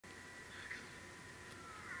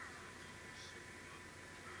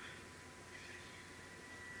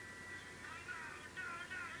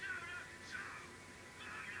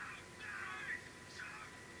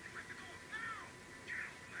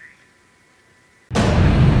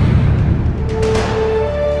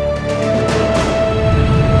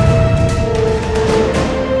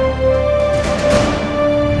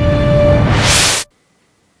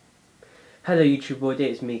Hello YouTube world,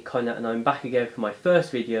 it's me Connor and I'm back again for my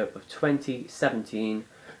first video of 2017.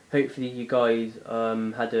 Hopefully you guys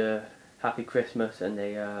had a happy Christmas and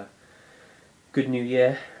a good new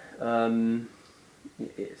year.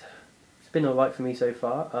 It's been alright for me so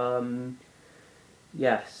far.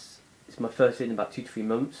 Yes, it's my first video in about 2 to 3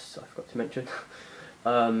 months, I forgot to mention.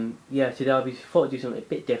 Yeah, today thought I'd do something a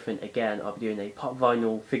bit different again. I'll be doing a pop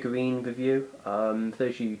vinyl figurine review. For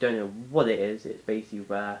those of you who don't know what it is, it's basically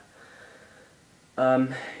where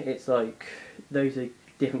it's like those are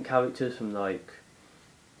different characters from, like,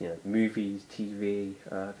 you know, movies, TV,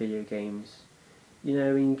 video games. You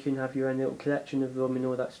know, and you can have your own little collection of them and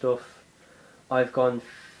all that stuff. I've gone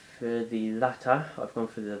for the latter. I've gone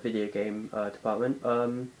for the video game department.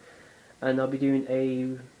 And I'll be doing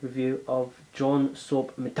a review of John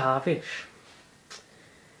Sub McTavish.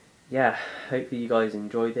 Yeah, hopefully you guys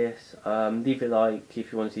enjoy this. Leave a like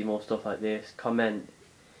if you want to see more stuff like this. Comment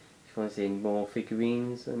if you want to see more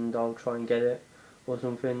figurines and I'll try and get it or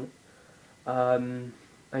something. And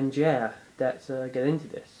yeah, let's get into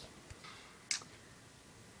this.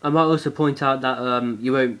 I might also point out that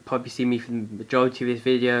you won't probably see me for the majority of this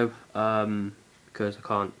video because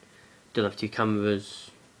I don't have 2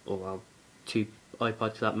 cameras, or well, 2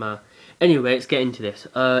 iPods for that matter. Anyway, let's get into this.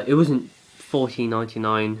 It wasn't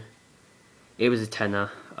 $14.99. It was a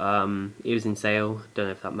tenner. It was in sale. Don't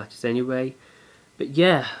know if that matters anyway. But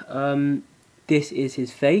yeah, this is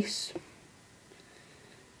his face.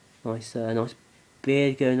 Nice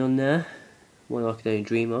beard going on there. One I could only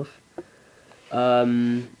dream of.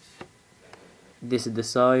 This is the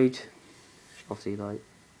side. Obviously, like,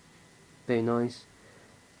 very nice.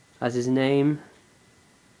 Has his name.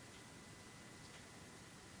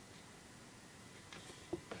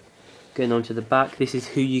 Going on to the back, this is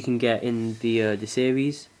who you can get in the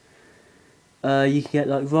series. You can get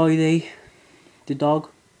like Riley, the dog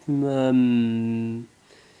from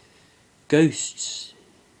Ghosts,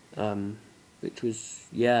 which was,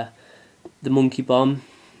 yeah, the Monkey Bomb,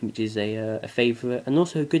 which is a favourite, and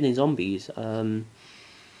also Good in Zombies.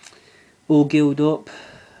 All Gilled Up,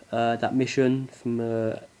 that mission from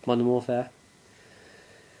Modern Warfare.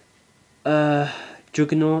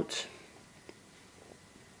 Juggernaut,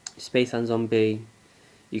 Space and Zombie.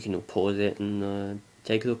 You can pause it and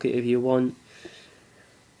take a look at it if you want.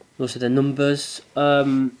 Also the numbers.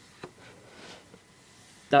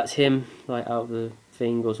 That's him, like, out of the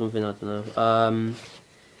thing or something, I don't know.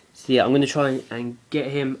 So yeah, I'm going to try and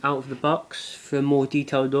get him out of the box for a more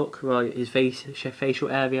detailed look, right, his facial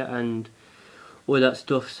area and all that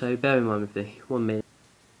stuff, so bear in mind with me. 1 minute.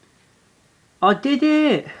 I did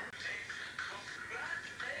it!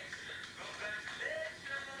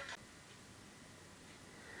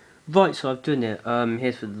 Right, so I've done it.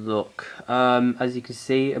 Here's for the look. As you can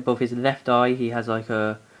see, above his left eye, he has like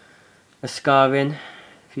a scarring, a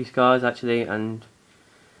few scars actually, and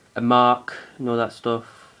a mark and all that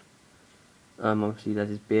stuff. Obviously there's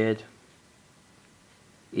his beard,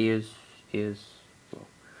 ears, well,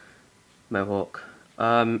 mohawk.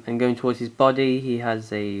 And going towards his body, he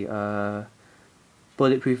has a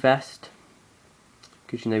bulletproof vest,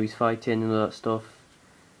 because you know he's fighting and all that stuff.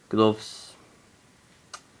 Gloves.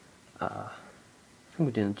 I think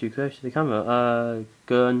we're doing it too close to the camera.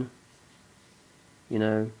 Gun, you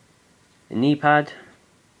know, a knee pad,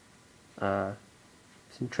 some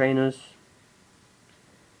trainers.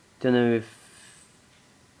 Don't know if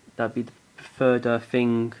that'd be the preferred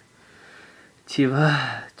thing to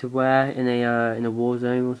wear in a war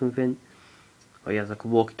zone or something. Oh, he has like a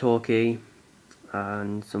walkie-talkie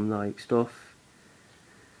and some like stuff.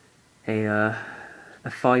 A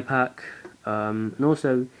thigh pack, and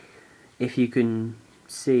also, if you can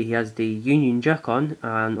see, he has the Union Jack on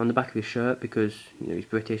the back of his shirt because, you know, he's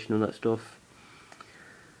British and all that stuff.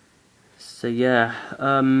 So yeah,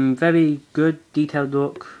 very good detailed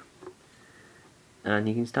look, and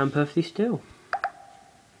he can stand perfectly still.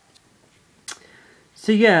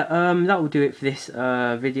 So yeah, that will do it for this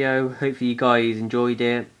video. Hopefully you guys enjoyed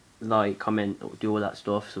it. Like, comment, do all that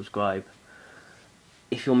stuff, subscribe.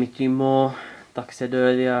 If you want me to do more, like I said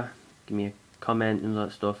earlier, give me a comment and all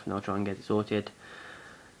that stuff and I'll try and get it sorted.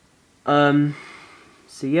 So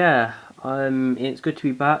yeah, it's good to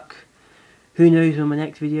be back. Who knows when my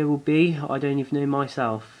next video will be? I don't even know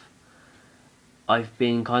myself. I've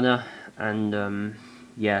been Connor, and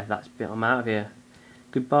yeah, that's it. I'm out of here.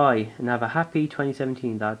 Goodbye and have a happy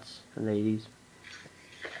 2017, lads and ladies.